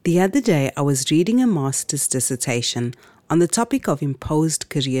The other day, I was reading a master's dissertation on the topic of imposed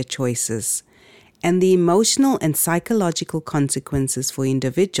career choices and the emotional and psychological consequences for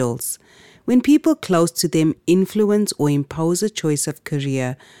individuals when people close to them influence or impose a choice of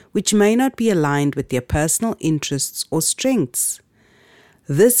career which may not be aligned with their personal interests or strengths.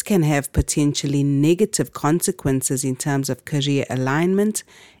 This can have potentially negative consequences in terms of career alignment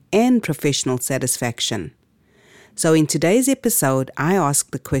and professional satisfaction. So in today's episode, I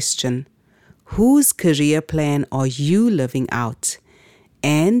ask the question, whose career plan are you living out?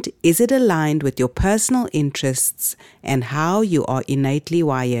 And is it aligned with your personal interests and how you are innately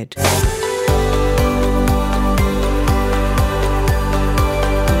wired?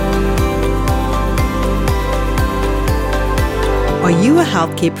 Are you a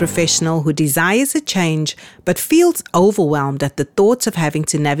healthcare professional who desires a change but feels overwhelmed at the thoughts of having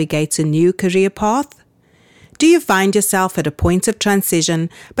to navigate a new career path? Do you find yourself at a point of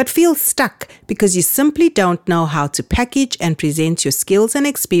transition but feel stuck because you simply don't know how to package and present your skills and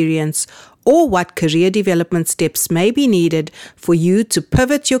experience, or what career development steps may be needed for you to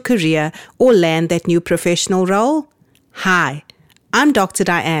pivot your career or land that new professional role? Hi, I'm Dr.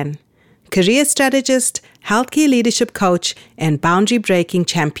 Diane, career strategist, healthcare leadership coach, and boundary breaking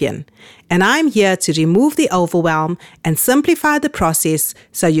champion. And I'm here to remove the overwhelm and simplify the process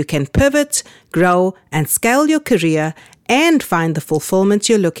so you can pivot, grow, and scale your career and find the fulfillment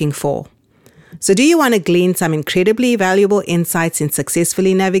you're looking for. So do you want to glean some incredibly valuable insights in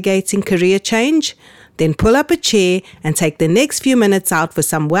successfully navigating career change? Then pull up a chair and take the next few minutes out for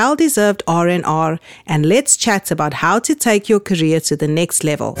some well-deserved R&R, and let's chat about how to take your career to the next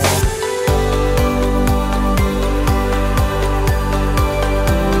level.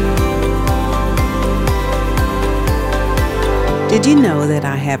 Did you know that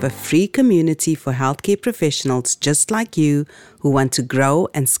I have a free community for healthcare professionals just like you who want to grow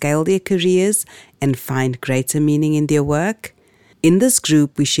and scale their careers and find greater meaning in their work? In this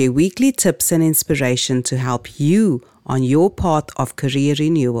group, we share weekly tips and inspiration to help you on your path of career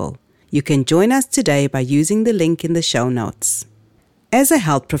renewal. You can join us today by using the link in the show notes. As a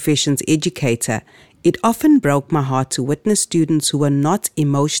health professions educator, it often broke my heart to witness students who were not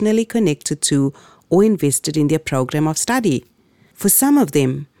emotionally connected to or invested in their program of study. For some of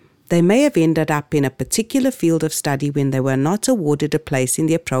them, they may have ended up in a particular field of study when they were not awarded a place in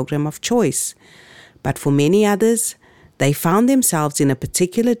their program of choice. But for many others, they found themselves in a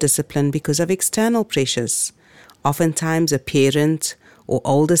particular discipline because of external pressures. Oftentimes, a parent or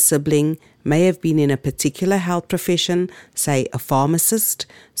older sibling may have been in a particular health profession, say a pharmacist,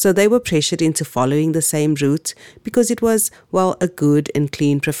 so they were pressured into following the same route because it was, a good and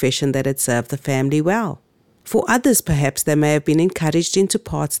clean profession that had served the family well. For others, perhaps they may have been encouraged into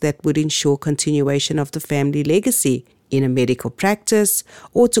paths that would ensure continuation of the family legacy in a medical practice,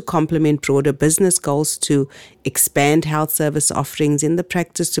 or to complement broader business goals to expand health service offerings in the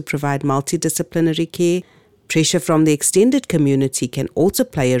practice to provide multidisciplinary care. Pressure from the extended community can also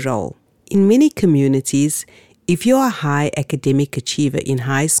play a role. In many communities, if you're a high academic achiever in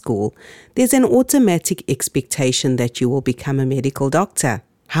high school, there's an automatic expectation that you will become a medical doctor.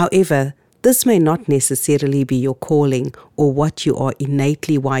 However, this may not necessarily be your calling or what you are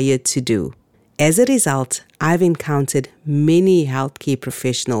innately wired to do. As a result, I've encountered many healthcare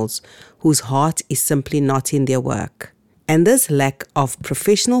professionals whose heart is simply not in their work. And this lack of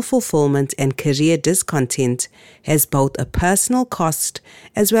professional fulfillment and career discontent has both a personal cost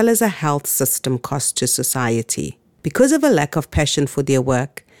as well as a health system cost to society. Because of a lack of passion for their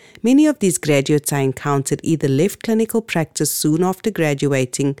work, many of these graduates I encountered either left clinical practice soon after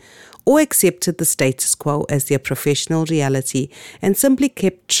graduating or accepted the status quo as their professional reality and simply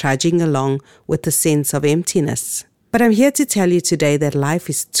kept trudging along with a sense of emptiness. But I'm here to tell you today that life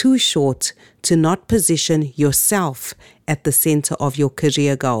is too short to not position yourself at the center of your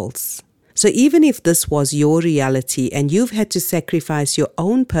career goals. So even if this was your reality and you've had to sacrifice your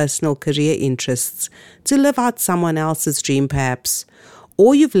own personal career interests to live out someone else's dream perhaps,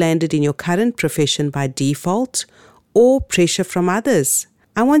 or you've landed in your current profession by default or pressure from others,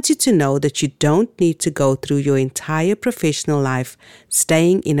 I want you to know that you don't need to go through your entire professional life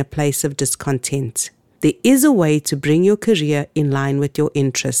staying in a place of discontent. There is a way to bring your career in line with your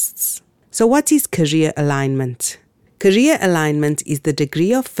interests. So what is career alignment? Career alignment is the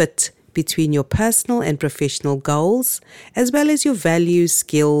degree of fit between your personal and professional goals, as well as your values,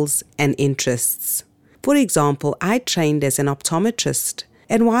 skills, and interests. For example, I trained as an optometrist,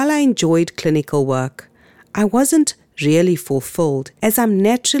 and while I enjoyed clinical work, I wasn't really fulfilled, as I'm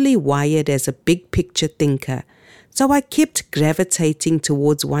naturally wired as a big picture thinker. So I kept gravitating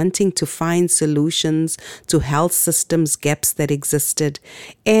towards wanting to find solutions to health systems gaps that existed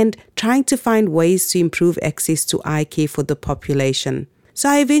and trying to find ways to improve access to eye care for the population. So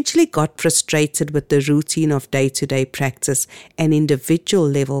I eventually got frustrated with the routine of day-to-day practice and individual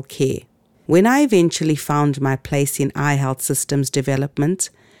level care. When I eventually found my place in eye health systems development,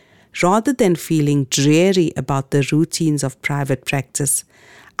 rather than feeling dreary about the routines of private practice,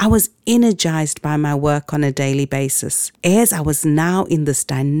 I was energized by my work on a daily basis, as I was now in this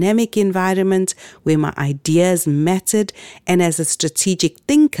dynamic environment where my ideas mattered, and as a strategic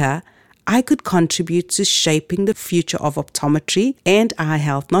thinker, I could contribute to shaping the future of optometry and eye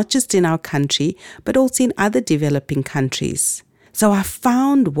health, not just in our country, but also in other developing countries. So I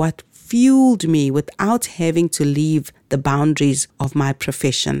found what fueled me without having to leave the boundaries of my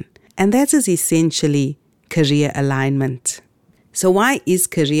profession, and that is essentially career alignment. So why is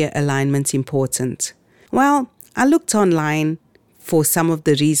career alignment important? Well, I looked online for some of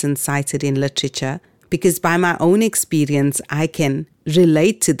the reasons cited in literature because by my own experience, I can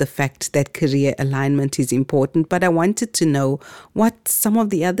relate to the fact that career alignment is important, but I wanted to know what some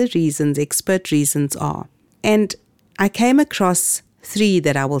of the other reasons, expert reasons are. And I came across 3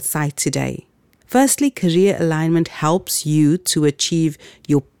 that I will cite today. Firstly, career alignment helps you to achieve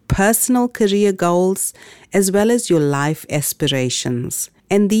your personal career goals as well as your life aspirations.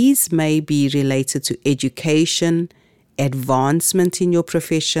 And these may be related to education, advancement in your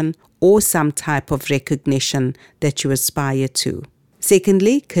profession, or some type of recognition that you aspire to.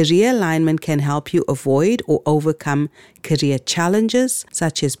 Secondly, career alignment can help you avoid or overcome career challenges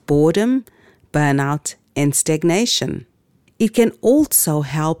such as boredom, burnout, and stagnation. It can also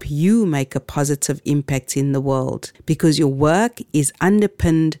help you make a positive impact in the world because your work is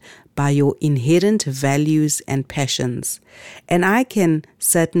underpinned by your inherent values and passions. And I can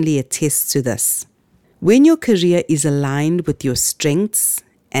certainly attest to this. When your career is aligned with your strengths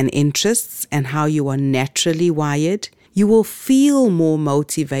and interests and how you are naturally wired, you will feel more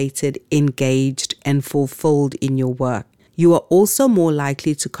motivated, engaged, and fulfilled in your work. You are also more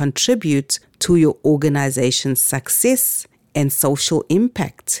likely to contribute to your organization's success and social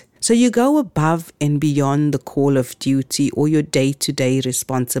impact. So you go above and beyond the call of duty or your day-to-day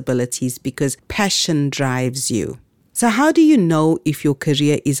responsibilities because passion drives you. So how do you know if your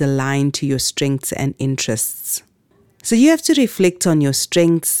career is aligned to your strengths and interests? So you have to reflect on your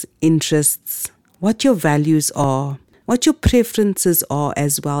strengths, interests, what your values are, what your preferences are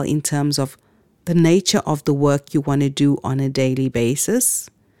as well in terms of the nature of the work you want to do on a daily basis.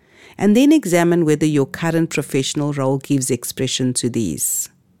 And then examine whether your current professional role gives expression to these.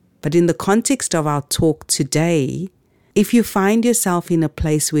 But in the context of our talk today, if you find yourself in a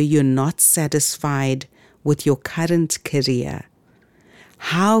place where you're not satisfied with your current career,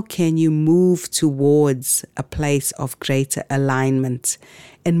 how can you move towards a place of greater alignment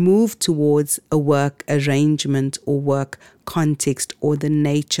and move towards a work arrangement or work context or the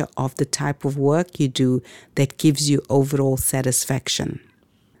nature of the type of work you do that gives you overall satisfaction?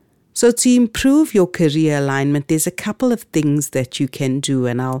 So to improve your career alignment, there's a couple of things that you can do,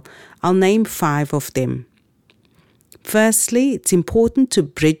 and I'll name 5 of them. Firstly, it's important to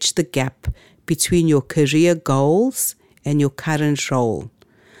bridge the gap between your career goals and your current role.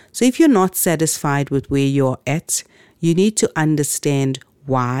 So if you're not satisfied with where you're at, you need to understand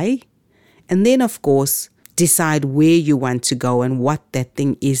why, and then of course, decide where you want to go and what that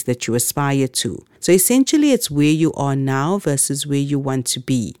thing is that you aspire to. So essentially, it's where you are now versus where you want to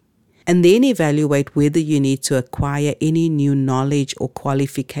be. And then evaluate whether you need to acquire any new knowledge or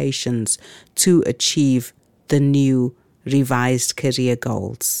qualifications to achieve the new revised career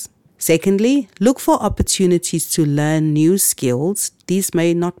goals. Secondly, look for opportunities to learn new skills. These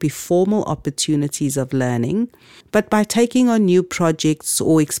may not be formal opportunities of learning, but by taking on new projects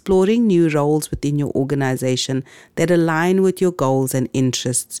or exploring new roles within your organization that align with your goals and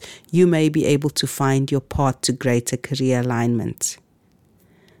interests, you may be able to find your path to greater career alignment.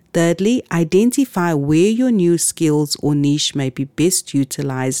 Thirdly, identify where your new skills or niche may be best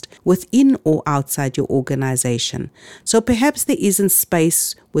utilized within or outside your organization. So perhaps there isn't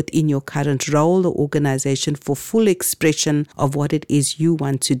space within your current role or organization for full expression of what it is you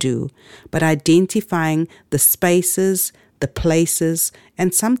want to do, but identifying the spaces, the places,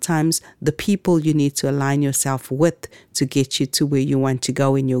 and sometimes the people you need to align yourself with to get you to where you want to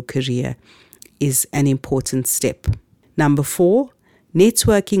go in your career is an important step. Number 4,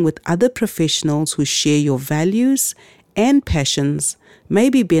 networking with other professionals who share your values and passions may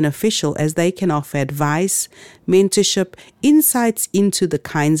be beneficial as they can offer advice, mentorship, insights into the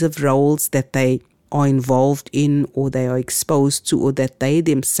kinds of roles that they are involved in or they are exposed to or that they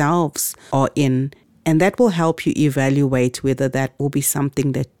themselves are in And that will help you evaluate whether that will be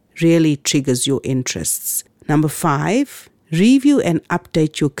something that really triggers your interests. Number 5, review and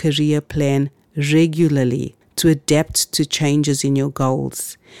update your career plan regularly to adapt to changes in your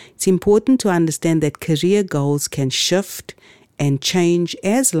goals. It's important to understand that career goals can shift and change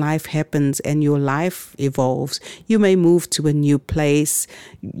as life happens and your life evolves. You may move to a new place,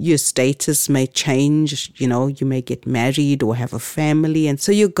 your status may change, you may get married or have a family, and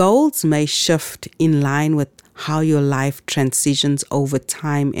so your goals may shift in line with how your life transitions over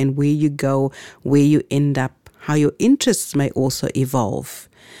time and where you go, where you end up, how your interests may also evolve.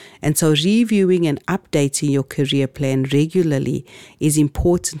 And so reviewing and updating your career plan regularly is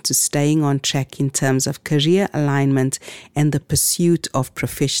important to staying on track in terms of career alignment and the pursuit of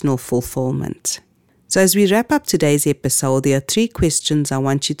professional fulfillment. So as we wrap up today's episode, there are 3 questions I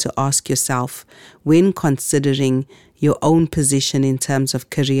want you to ask yourself when considering your own position in terms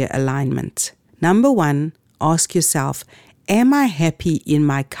of career alignment. Number 1, ask yourself, am I happy in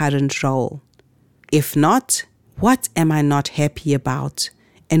my current role? If not, what am I not happy about?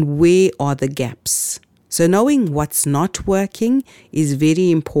 And where are the gaps? So knowing what's not working is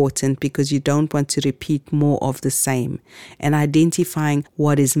very important because you don't want to repeat more of the same. And identifying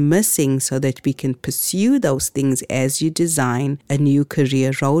what is missing so that we can pursue those things as you design a new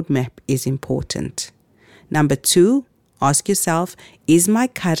career roadmap is important. Number 2, ask yourself, is my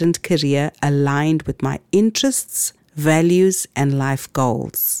current career aligned with my interests, values, and life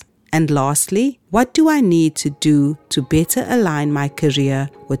goals? And lastly, what do I need to do to better align my career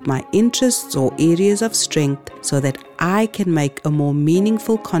with my interests or areas of strength so that I can make a more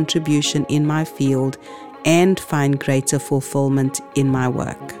meaningful contribution in my field and find greater fulfillment in my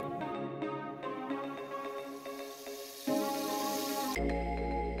work?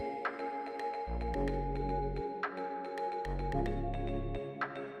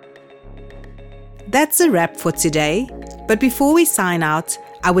 That's a wrap for today. But before we sign out,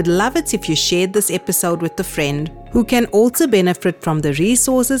 I would love it if you shared this episode with a friend who can also benefit from the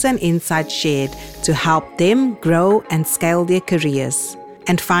resources and insights shared to help them grow and scale their careers.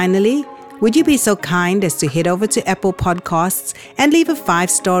 And finally, would you be so kind as to head over to Apple Podcasts and leave a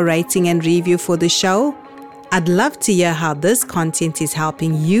 5-star rating and review for the show? I'd love to hear how this content is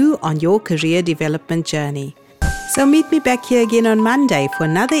helping you on your career development journey. So meet me back here again on Monday for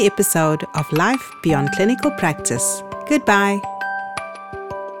another episode of Life Beyond Clinical Practice. Goodbye.